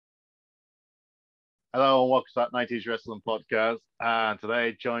Hello and welcome to that 90s Wrestling Podcast. And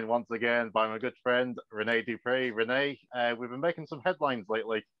today, joined once again by my good friend Rene Dupree. Rene, we've been making some headlines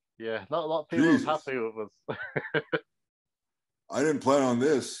lately. Yeah, not a lot of people are Jesus, happy with us. I didn't plan on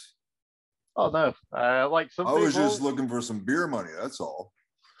this. Oh no, like some I was just people, looking for some beer money. That's all.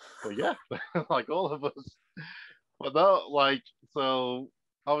 well, yeah, like all of us. But no, like, so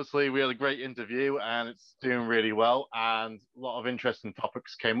obviously we had a great interview and it's doing really well. And a lot of interesting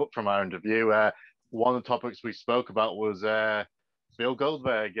topics came up from our interview. One of the topics we spoke about was Bill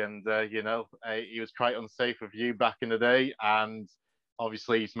Goldberg, and he was quite unsafe with you back in the day, and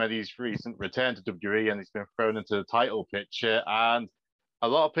obviously he's made his recent return to WWE, and he's been thrown into the title picture, and a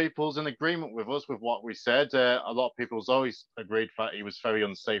lot of people's in agreement with us with what we said. A lot of people's always agreed that he was very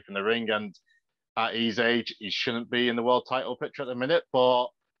unsafe in the ring, and at his age, he shouldn't be in the world title picture at the minute. But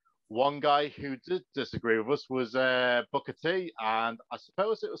one guy who did disagree with us was Booker T, and I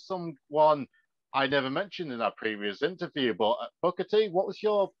suppose it was someone I never mentioned in our previous interview. But Booker T, what was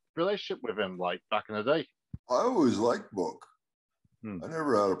your relationship with him like back in the day? I always liked Book. Hmm. I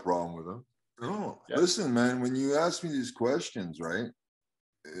never had a problem with him. No, Yeah, listen, man. When you ask me these questions, right?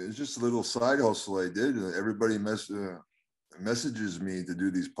 It's just a little side hustle I did. Everybody messages me to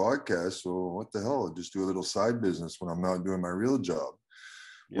do these podcasts. So what the hell? I just do a little side business when I'm not doing my real job,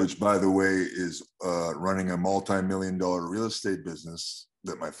 yeah, which, by the way, is running a multi-million-dollar real estate business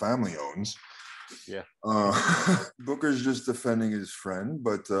that my family owns. yeah. Booker's just defending his friend,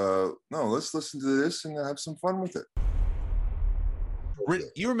 but no, let's listen to this and have some fun with it.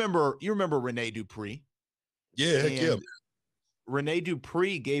 You remember Rene Dupree? Yeah, heck yeah. And Rene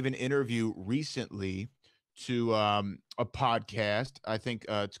Dupree gave an interview recently to a podcast. I think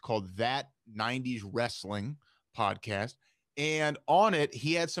it's called That 90s Wrestling Podcast. And on it,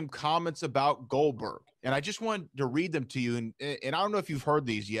 he had some comments about Goldberg. And I just wanted to read them to you. And I don't know if you've heard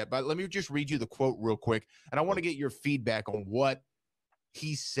these yet, but let me just read you the quote real quick. And I want to get your feedback on what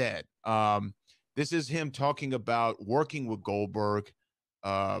he said. This is him talking about working with Goldberg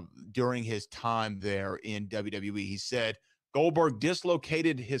during his time there in WWE. He said, Goldberg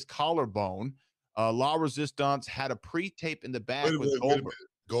dislocated his collarbone. La Resistance had a pre-tape in the back with Wait a Goldberg. minute.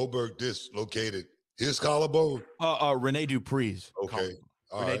 Goldberg dislocated his collarbone. Rene Dupree's Okay. collarbone.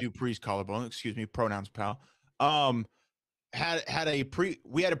 All Rene right. Dupree's collarbone. Excuse me, pronouns, pal. We had a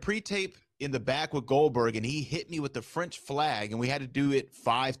pre-tape in the back with Goldberg, and he hit me with the French flag, and we had to do it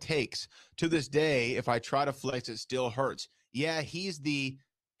 5 takes. To this day, if I try to flex, it still hurts. Yeah, he's the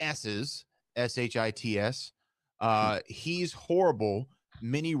S's, Shits. He's horrible.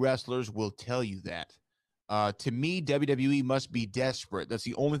 Many wrestlers will tell you that. To me, WWE must be desperate. That's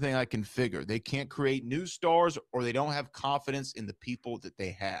the only thing I can figure. They can't create new stars, or they don't have confidence in the people that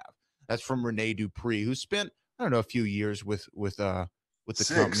they have. That's from Rene Dupree, who spent, I don't know, a few years with the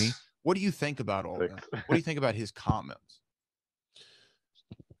company. What do you think about all that? What do you think about his comments?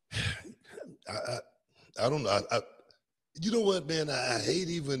 I don't know. You know what, man? I hate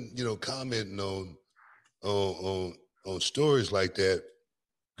even commenting on stories like that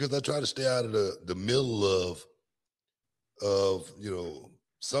because I try to stay out of the middle of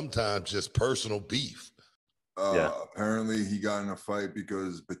sometimes just personal beef. Yeah. Apparently, he got in a fight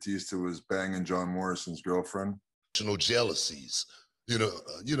because Batista was banging John Morrison's girlfriend. Personal jealousies,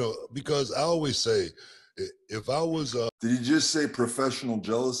 because I always say, if I was Did he just say professional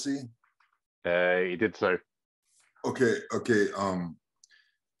jealousy? He did so. Okay.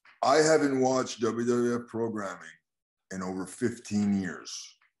 I haven't watched WWF programming in over 15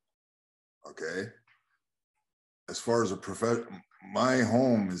 years. Okay. As far as my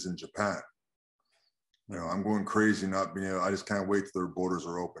home is in Japan. I'm going crazy not being able. I just can't wait till their borders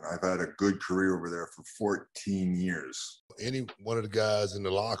are open. I've had a good career over there for 14 years. Any one of the guys in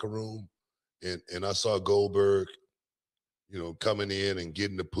the locker room, and I saw Goldberg, coming in and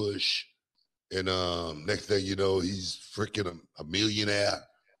getting the push, and next thing you know, he's freaking a millionaire,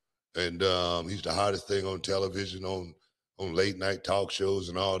 and he's the hottest thing on television, on late night talk shows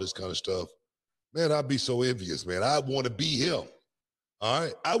and all this kind of stuff. Man, I'd be so envious, man. I want to be him. All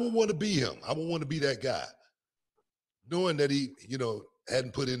right. I would want to be him. I would want to be that guy. Knowing that he,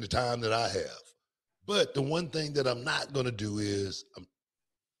 hadn't put in the time that I have. But the one thing that I'm not going to do is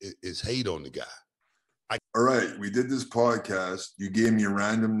hate on the guy. All right. We did this podcast. You gave me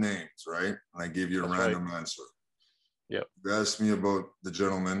random names, right? And I gave you a random answer. Yep. You asked me about the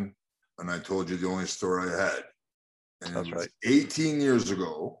gentleman, and I told you the only story I had. And That's it was right. 18 years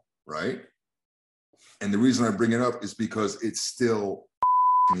ago, right? And the reason I bring it up is because it's still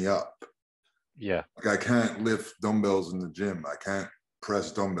me up. Yeah. Like I can't lift dumbbells in the gym. I can't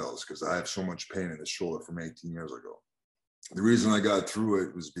press dumbbells because I have so much pain in the shoulder from 18 years ago. The reason I got through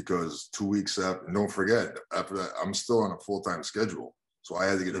it was because 2 weeks after, and don't forget, after that, I'm still on a full-time schedule. So I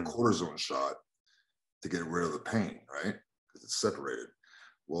had to get a cortisone shot to get rid of the pain, right? Because it's separated.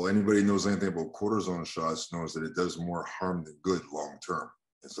 Well, anybody knows anything about cortisone shots knows that it does more harm than good long-term.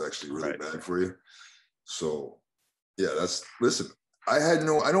 It's actually really bad for you. So yeah, listen, I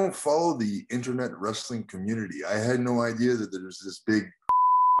don't follow the internet wrestling community. I had no idea that there's this big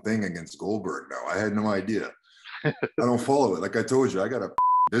thing against Goldberg now. I had no idea. I don't follow it. Like I told you, I got a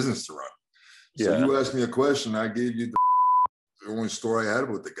business to run. So you asked me a question, I gave you the only story I had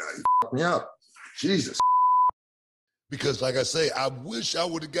about the guy. He fucked me up. Jesus. Because like I say, I wish I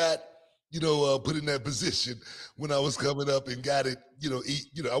would have got, put in that position when I was coming up and got it,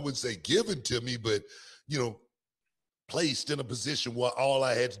 I wouldn't say given to me, but, placed in a position where all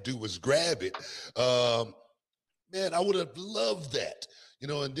I had to do was grab it. Man, I would have loved that,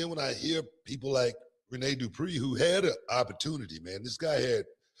 and then when I hear people like Rene Dupree, who had an opportunity, man, this guy had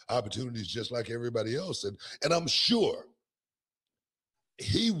opportunities just like everybody else. And I'm sure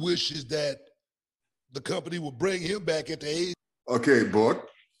he wishes that the company would bring him back at the age. Okay, Book,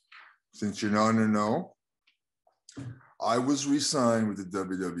 since you're not in the know, I was re-signed with the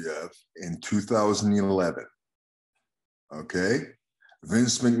WWF in 2011. Okay?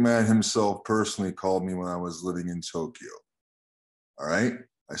 Vince McMahon himself personally called me when I was living in Tokyo. All right?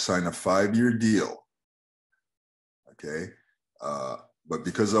 I signed a 5-year deal. Okay? But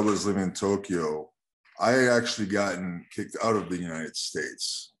because I was living in Tokyo, I had actually gotten kicked out of the United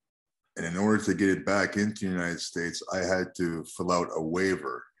States. And in order to get it back into the United States, I had to fill out a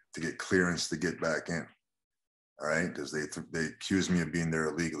waiver to get clearance to get back in. All right? Because they accused me of being there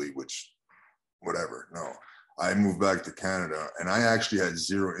illegally, which, whatever. No. I moved back to Canada, and I actually had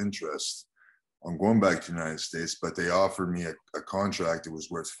zero interest on going back to the United States, but they offered me a contract that was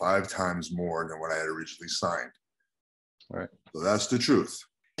worth 5 times more than what I had originally signed. Right. So that's the truth.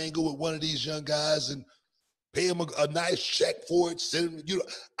 Go with one of these young guys and pay him a nice check for it. Send him,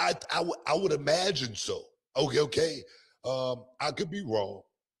 I would imagine so. Okay. I could be wrong.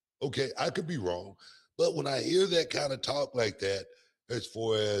 Okay, I could be wrong. But when I hear that kind of talk like that, as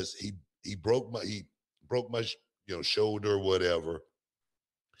far as he broke my shoulder or whatever.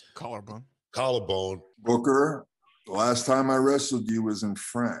 Collarbone. Booker, the last time I wrestled you was in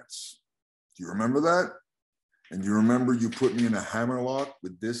France. Do you remember that? And you remember you put me in a hammerlock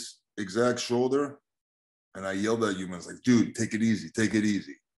with this exact shoulder? And I yelled at you and I was like, dude, take it easy, take it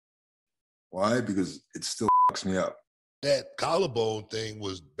easy. Why? Because it still fucks me up. That collarbone thing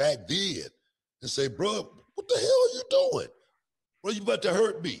was back then. And say, bro, what the hell are you doing? Bro, you about to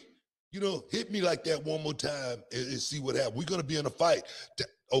hurt me. Hit me like that one more time and see what happens. We're going to be in a fight.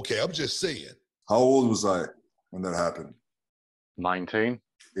 Okay, I'm just saying. How old was I when that happened? 19.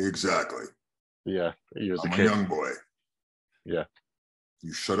 Exactly. Yeah, he was I'm a a kid. young boy. Yeah.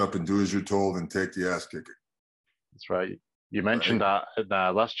 You shut up and do as you're told and take the ass kicking. That's right. You mentioned that in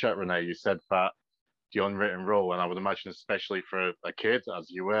the last chat, Rene. You said that the unwritten rule, and I would imagine especially for a kid, as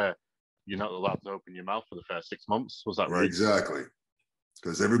you were, you're not allowed to open your mouth for the first 6 months. Was that right? Exactly.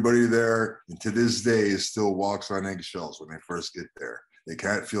 Because everybody there, and to this day, still walks on eggshells when they first get there. They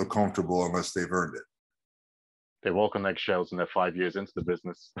can't feel comfortable unless they've earned it. They walk on eggshells and they're 5 years into the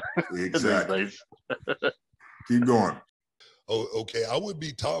business. Exactly. Keep going. Oh, okay. I would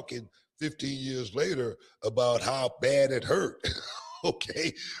be talking 15 years later about how bad it hurt.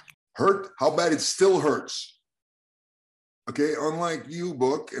 Okay. Hurt? How bad it still hurts. Okay, unlike you,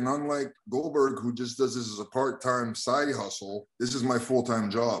 Book, and unlike Goldberg, who just does this as a part-time side hustle, this is my full-time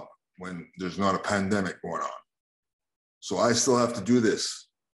job when there's not a pandemic going on. So I still have to do this,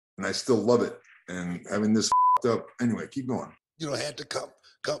 and I still love it. And having this up, anyway, keep going. Had to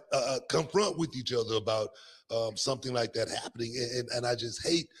confront with each other about something like that happening, and I just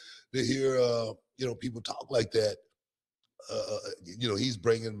hate to hear people talk like that.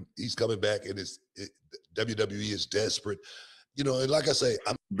 He's coming back, and WWE is desperate. And like I say,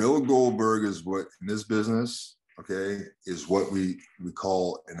 Bill Goldberg is what in this business, okay, is what we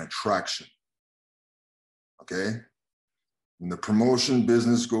call an attraction. Okay? When the promotion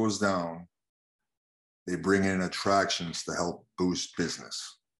business goes down, they bring in attractions to help boost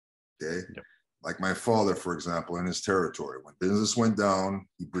business. Okay? Yep. Like my father, for example, in his territory, when business went down,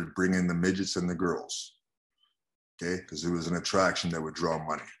 he would bring in the midgets and the girls. Okay? Because it was an attraction that would draw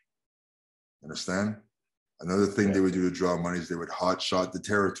money. Understand? Another thing they would do to draw money is they would hot shot the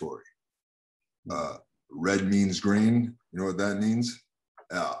territory. Red means green. You know what that means?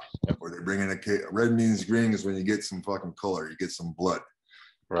 Yeah. Or they bring in red means green is when you get some fucking color, you get some blood.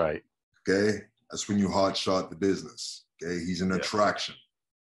 Right. Okay. That's when you hot shot the business. Okay. He's an attraction.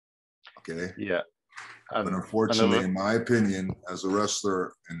 Okay. Yeah. But And unfortunately, another, in my opinion, as a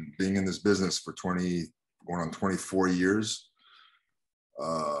wrestler and being in this business for 20, going on 24 years,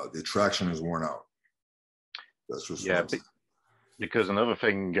 the attraction is worn out. That's just yeah, because another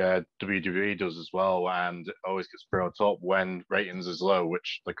thing WWE does as well, and it always gets brought up when ratings is low,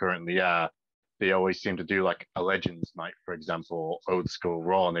 which they currently are. They always seem to do like a Legends night, for example, old school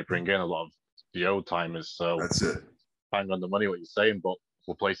Raw, and they bring in a lot of the old timers. So that's it. hang on the money, what you're saying, but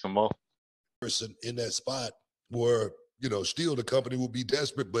we'll play some more. Person in that spot where, still the company will be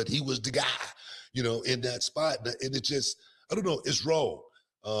desperate, but he was the guy, in that spot. And it just, I don't know, it's wrong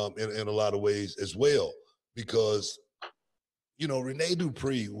in a lot of ways as well, because, Rene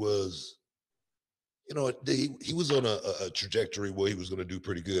Dupree was, he was on a trajectory where he was going to do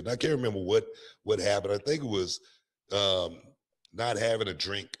pretty good. And I can't remember what happened. I think it was not having a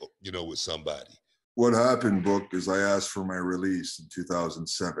drink, with somebody. What happened, Book, is I asked for my release in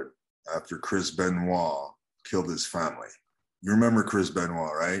 2007 after Chris Benoit killed his family. You remember Chris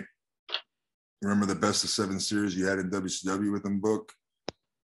Benoit, right? You remember the Best of 7 series you had in WCW with him, Book?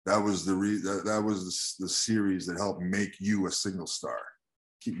 That was that was the series that helped make you a single star.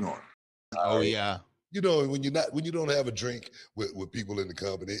 Keep going. Oh yeah. When you don't have a drink with people in the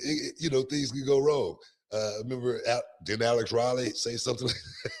company, things can go wrong. Remember, didn't Alex Riley say something like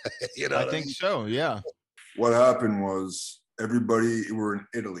that? I think so, yeah. What happened was we were in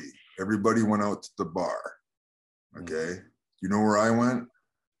Italy. Everybody went out to the bar. Okay. You know where I went?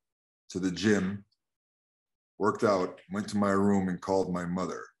 To the gym, worked out, went to my room and called my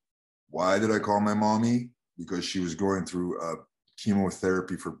mother. Why did I call my mommy? Because she was going through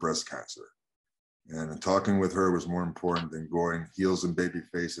chemotherapy for breast cancer. And talking with her was more important than going heels and baby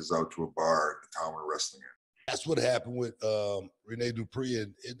faces out to a bar in the town we're wrestling in. That's what happened with Rene Dupree.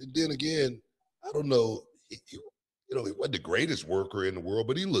 And then again, I don't know, he wasn't the greatest worker in the world,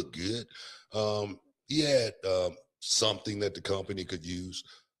 but he looked good. He had something that the company could use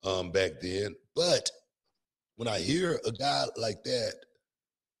back then. But when I hear a guy like that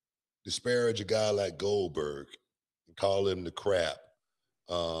disparage a guy like Goldberg and call him the crap,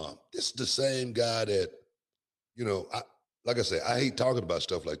 this is the same guy that, like I say, I hate talking about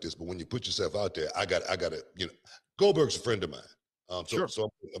stuff like this, but when you put yourself out there, I got to, Goldberg's a friend of mine. Sure. So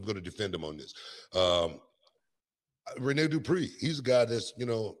I'm going to defend him on this. Rene Dupree, he's a guy that's,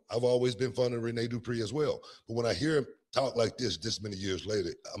 I've always been fond of Rene Dupree as well. But when I hear him talk like this many years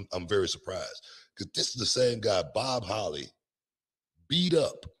later, I'm very surprised, because this is the same guy Bob Holly beat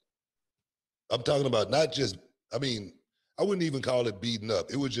up. I'm talking about not just, I wouldn't even call it beaten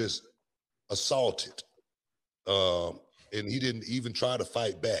up. It was just assaulted. And he didn't even try to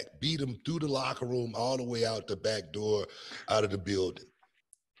fight back. Beat him through the locker room, all the way out the back door, out of the building.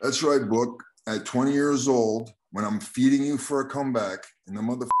 That's right, Book. At 20 years old, when I'm feeding you for a comeback and the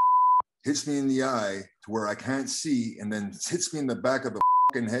mother hits me in the eye to where I can't see, and then hits me in the back of the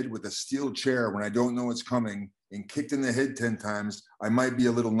head with a steel chair when I don't know it's coming, and kicked in the head 10 times, I might be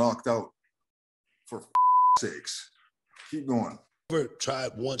a little knocked out. For sakes. Keep going. Never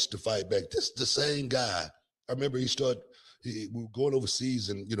tried once to fight back. This is the same guy. I remember we were going overseas,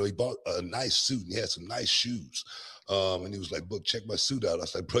 and he bought a nice suit and he had some nice shoes. And he was like, "Book, check my suit out." I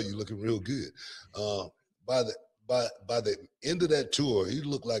was like, "Bro, you're looking real good." By the end of that tour, he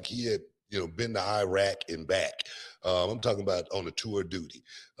looked like he had been to Iraq and back. I'm talking about on a tour duty.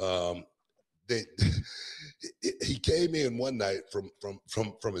 He came in one night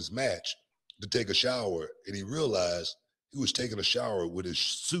from his match to take a shower, and he realized he was taking a shower with his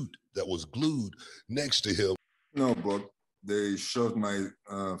suit that was glued next to him. No, Book. They shoved my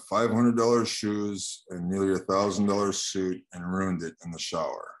 $500 shoes and nearly $1,000 suit and ruined it in the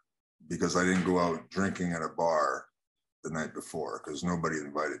shower because I didn't go out drinking at a bar the night before because nobody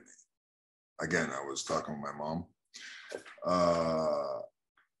invited me. Again, I was talking with my mom.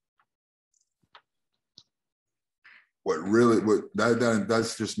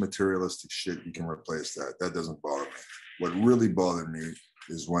 That's just materialistic shit. You can replace that. That doesn't bother me. What really bothered me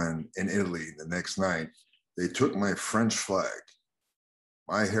is when in Italy the next night, they took my French flag,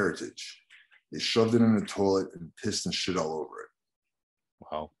 my heritage. They shoved it in the toilet and pissed and shit all over it.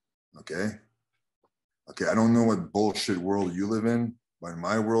 Wow. Okay. I don't know what bullshit world you live in, but in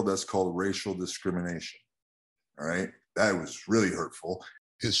my world, that's called racial discrimination. All right. That was really hurtful.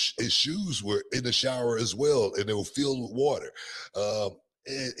 His shoes were in the shower as well, and they were filled with water.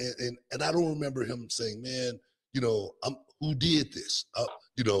 And I don't remember him saying, "Man, who did this?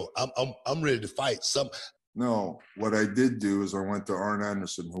 I'm ready to fight." No, what I did do is I went to Arn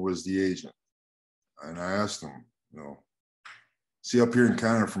Anderson, who was the agent, and I asked him, see, up here in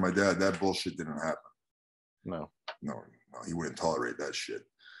Canada for my dad, that bullshit didn't happen. No, he wouldn't tolerate that shit.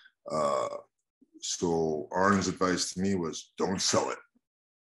 So Arn's advice to me was, don't sell it.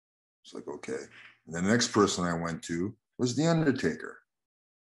 It's like, okay. And the next person I went to was The Undertaker.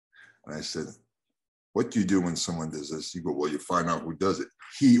 And I said, what do you do when someone does this? You go, well, you find out who does it.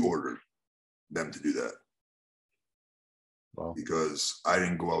 He ordered them to do that. Wow. Because I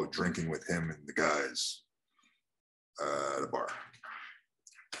didn't go out drinking with him and the guys at a bar.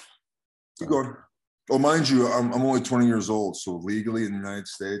 Keep going. Oh, mind you, I'm only 20 years old. So legally in the United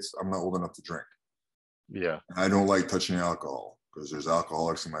States, I'm not old enough to drink. Yeah. I don't like touching alcohol because there's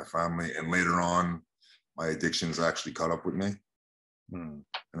alcoholics in my family. And later on, my addictions actually caught up with me. And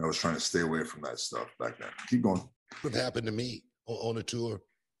I was trying to stay away from that stuff back then. Keep going. What happened to me on the tour?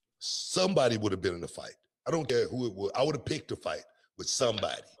 Somebody would have been in a fight. I don't care who it was. I would have picked a fight with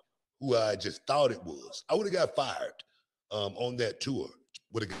somebody who I just thought it was. I would have got fired on that tour.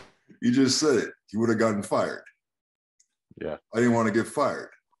 You just said it. You would have gotten fired. Yeah. I didn't want to get fired.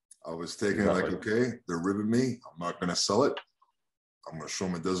 I was taking Exactly. it like, okay, they're ribbing me. I'm not going to sell it. I'm going to show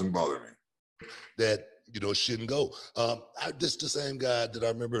them it doesn't bother me. That, shouldn't go. This the same guy that I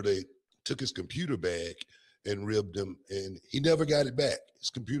remember they took his computer bag and ribbed him, and he never got it back, his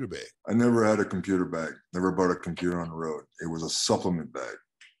computer bag. I never had a computer bag. Never bought a computer on the road. It was a supplement bag.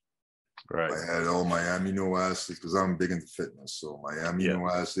 Right. I had all my amino acids because I'm big into fitness. So my amino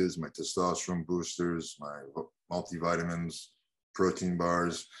acids, my testosterone boosters, my multivitamins, protein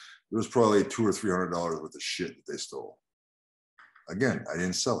bars. It was probably $200 or $300 worth of shit that they stole. Again, I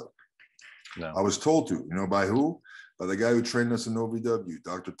didn't sell it. No. I was told to. You know by who? By the guy who trained us in OVW,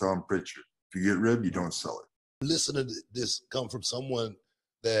 Dr. Tom Pritchard. If you get ribbed, you don't sell it. Listen to this come from someone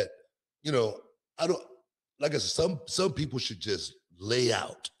that, I don't, like I said, some people should just lay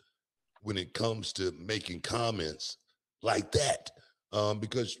out when it comes to making comments like that.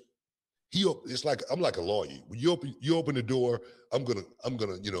 Because it's like, I'm like a lawyer. When you open the door, I'm gonna,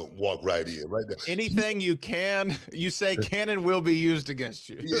 walk right in, right there. Anything you say can and will be used against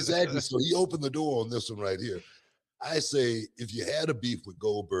you. Exactly. So he opened the door on this one right here. I say, if you had a beef with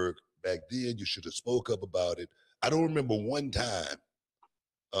Goldberg back then, you should have spoke up about it. I don't remember one time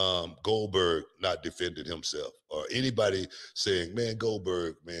Goldberg not defended himself or anybody saying, man,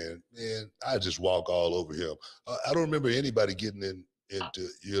 Goldberg, man, I just walk all over him. I don't remember anybody getting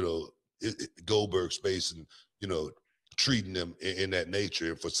into, Goldberg space and, treating them in that nature.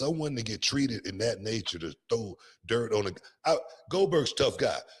 And for someone to get treated in that nature, to throw dirt on Goldberg's tough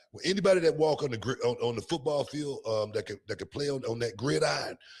guy. Anybody that walk on the football field that could play on that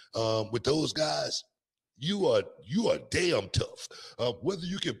gridiron with those guys, you are damn tough. Whether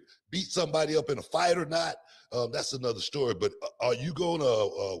you can beat somebody up in a fight or not, that's another story. But are you going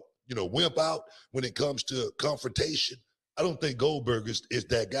to wimp out when it comes to confrontation? I don't think Goldberg is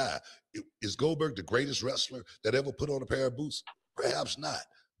that guy. Is Goldberg the greatest wrestler that ever put on a pair of boots? Perhaps not.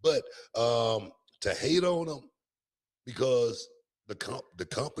 But to hate on him because the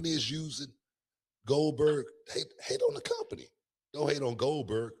company is using Goldberg, hate on the company. Don't hate on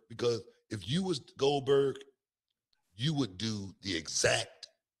Goldberg, because if you was Goldberg, you would do the exact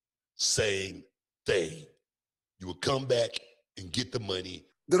same thing. You would come back and get the money.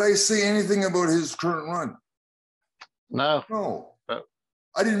 Did I say anything about his current run? No. No.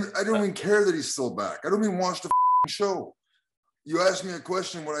 I don't even care that he's still back. I don't even watch the show. You asked me a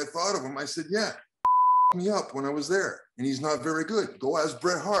question what I thought of him. I said, yeah, me up when I was there. And he's not very good. Go ask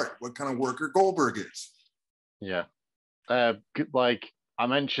Bret Hart what kind of worker Goldberg is. Yeah. Like I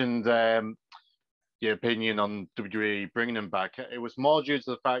mentioned your opinion on WWE bringing him back. It was more due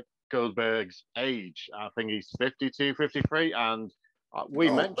to the fact Goldberg's age. I think he's 52, 53. And we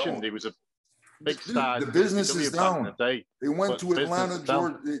mentioned he was a big star. The business is down. They went to Atlanta,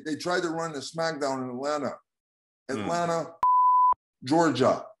 Georgia. They tried to run the SmackDown in Atlanta,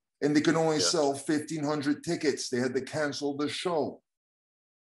 Georgia, and they could only sell 1,500 tickets. They had to cancel the show.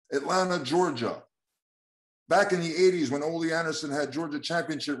 Atlanta, Georgia. Back in the 80s, when Ole Anderson had Georgia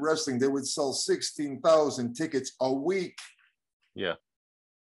Championship Wrestling, they would sell 16,000 tickets a week. Yeah.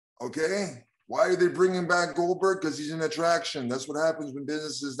 Okay. Why are they bringing back Goldberg? Because he's an attraction. That's what happens when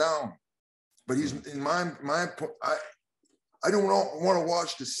business is down. But he's in my I don't want to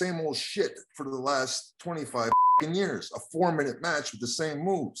watch the same old shit for the last 25 years. A 4-minute match with the same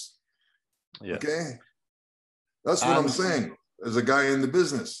moves. Yeah. Okay. That's what I'm saying as a guy in the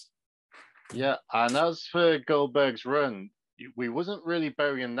business. Yeah. And as for Goldberg's run, we wasn't really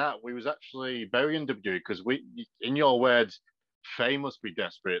burying that. We was actually burying WWE because in your words, fame must be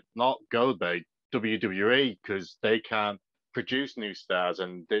desperate, not Goldberg, WWE, because they can't produce new stars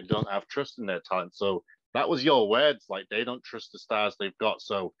and they don't have trust in their talent. So that was your words, like they don't trust the stars they've got,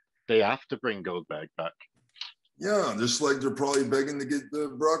 so they have to bring Goldberg back. Yeah, just like they're probably begging to get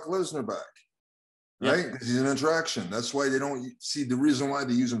Brock Lesnar back. right? Because he's an attraction. That's why they don't see the reason why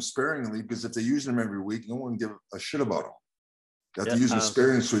they use him sparingly, because if they use him every week, no one give a shit about him. They have to use him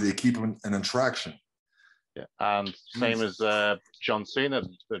sparingly so they keep him an attraction. Yeah, and same as John Cena,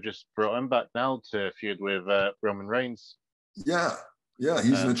 they've just brought him back now to feud with Roman Reigns. Yeah,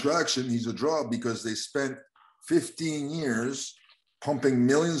 he's an attraction. He's a draw because they spent 15 years pumping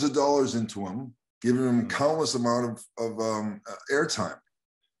millions of dollars into him, giving him countless amount of airtime.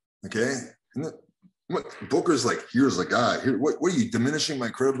 Okay, and what Booker's like, here's a guy. Here, what are you diminishing my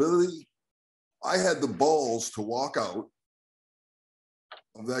credibility? I had the balls to walk out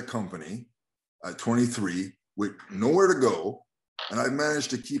of that company at 23 with nowhere to go, and I've managed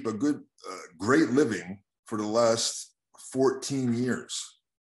to keep a good, great living for the last 14 years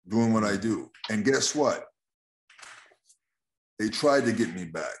doing what I do. And guess what? They tried to get me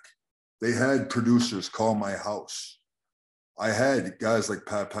back. They had producers call my house. I had guys like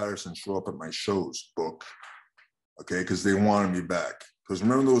Pat Patterson show up at my shows, book, okay, because they wanted me back. Because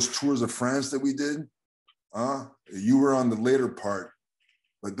remember those tours of France that we did? You were on the later part,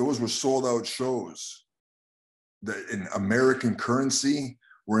 but those were sold out shows that in American currency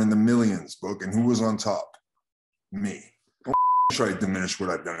were in the millions, book. And who was on top? Me. Don't try to diminish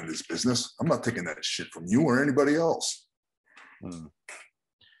what I've done in this business. I'm not taking that shit from you or anybody else.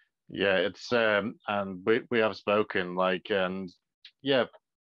 Yeah, it's and we have spoken, like, and yeah,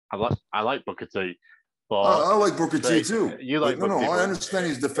 I like Booker T, but I like Booker T too. You like Booker T, I understand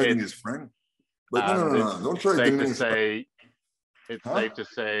he's defending his friend, but no. Don't try to diminish. It's safe to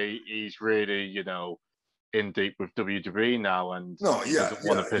say he's really, in deep with WWE now, and doesn't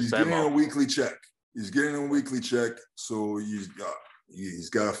want to piss he's them getting off. a weekly check. He's getting a weekly check, so he's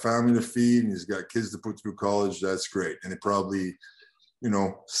got a family to feed, and he's got kids to put through college. That's great, and it probably,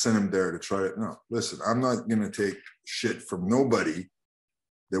 sent him there to try it. No, listen, I'm not gonna take shit from nobody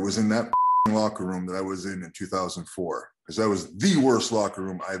that was in that locker room that I was in 2004, because that was the worst locker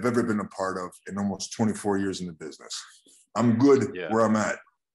room I've ever been a part of in almost 24 years in the business. I'm good where I'm at.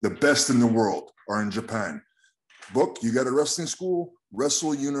 The best in the world are in Japan. Book, you got a wrestling school?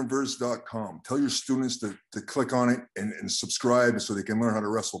 WrestleUniverse.com. Tell your students to click on it and subscribe so they can learn how to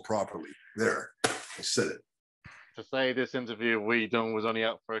wrestle properly. There, I said it. To say this interview we done was only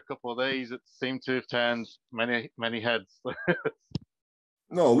out for a couple of days, it seemed to have turned many heads.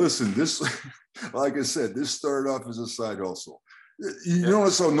 No, listen, this, like I said, this started off as a side hustle. You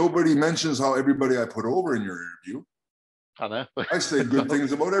notice how nobody mentions how everybody I put over in your interview. I know. I say good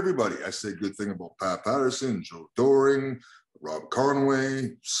things about everybody. I say good thing about Pat Patterson, Joe Doring, Rob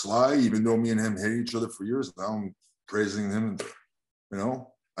Conway, Sly, even though me and him hate each other for years. Now I'm praising him.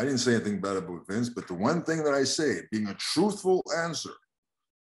 I didn't say anything bad about Vince, but the one thing that I say, being a truthful answer,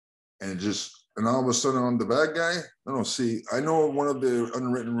 and all of a sudden I'm the bad guy. No, see, I know one of the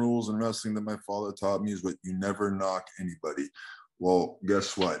unwritten rules in wrestling that my father taught me is what you never knock anybody. Well,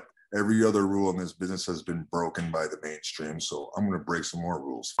 guess what? Every other rule in this business has been broken by the mainstream, so I'm going to break some more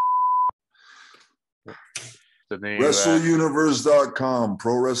rules. WrestleUniverse.com,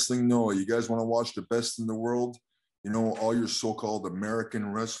 Pro Wrestling Noah. You guys want to watch the best in the world? All your so-called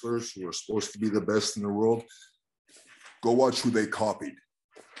American wrestlers who are supposed to be the best in the world, go watch who they copied.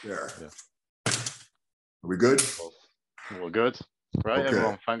 There. Yeah. Are we good? We're good. Right, okay.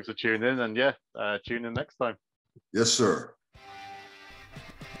 Everyone, thanks for tuning in, and tune in next time. Yes, sir.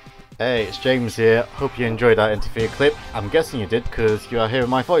 Hey, it's James here. Hope you enjoyed that interview clip. I'm guessing you did because you are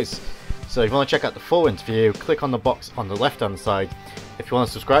hearing my voice. So if you want to check out the full interview, click on the box on the left hand side. If you want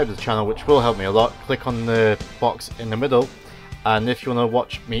to subscribe to the channel, which will help me a lot, click on the box in the middle. And if you want to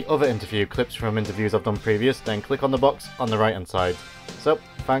watch me other interview clips from interviews I've done previous, then click on the box on the right hand side. So,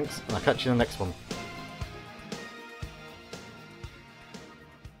 thanks, and I'll catch you in the next one.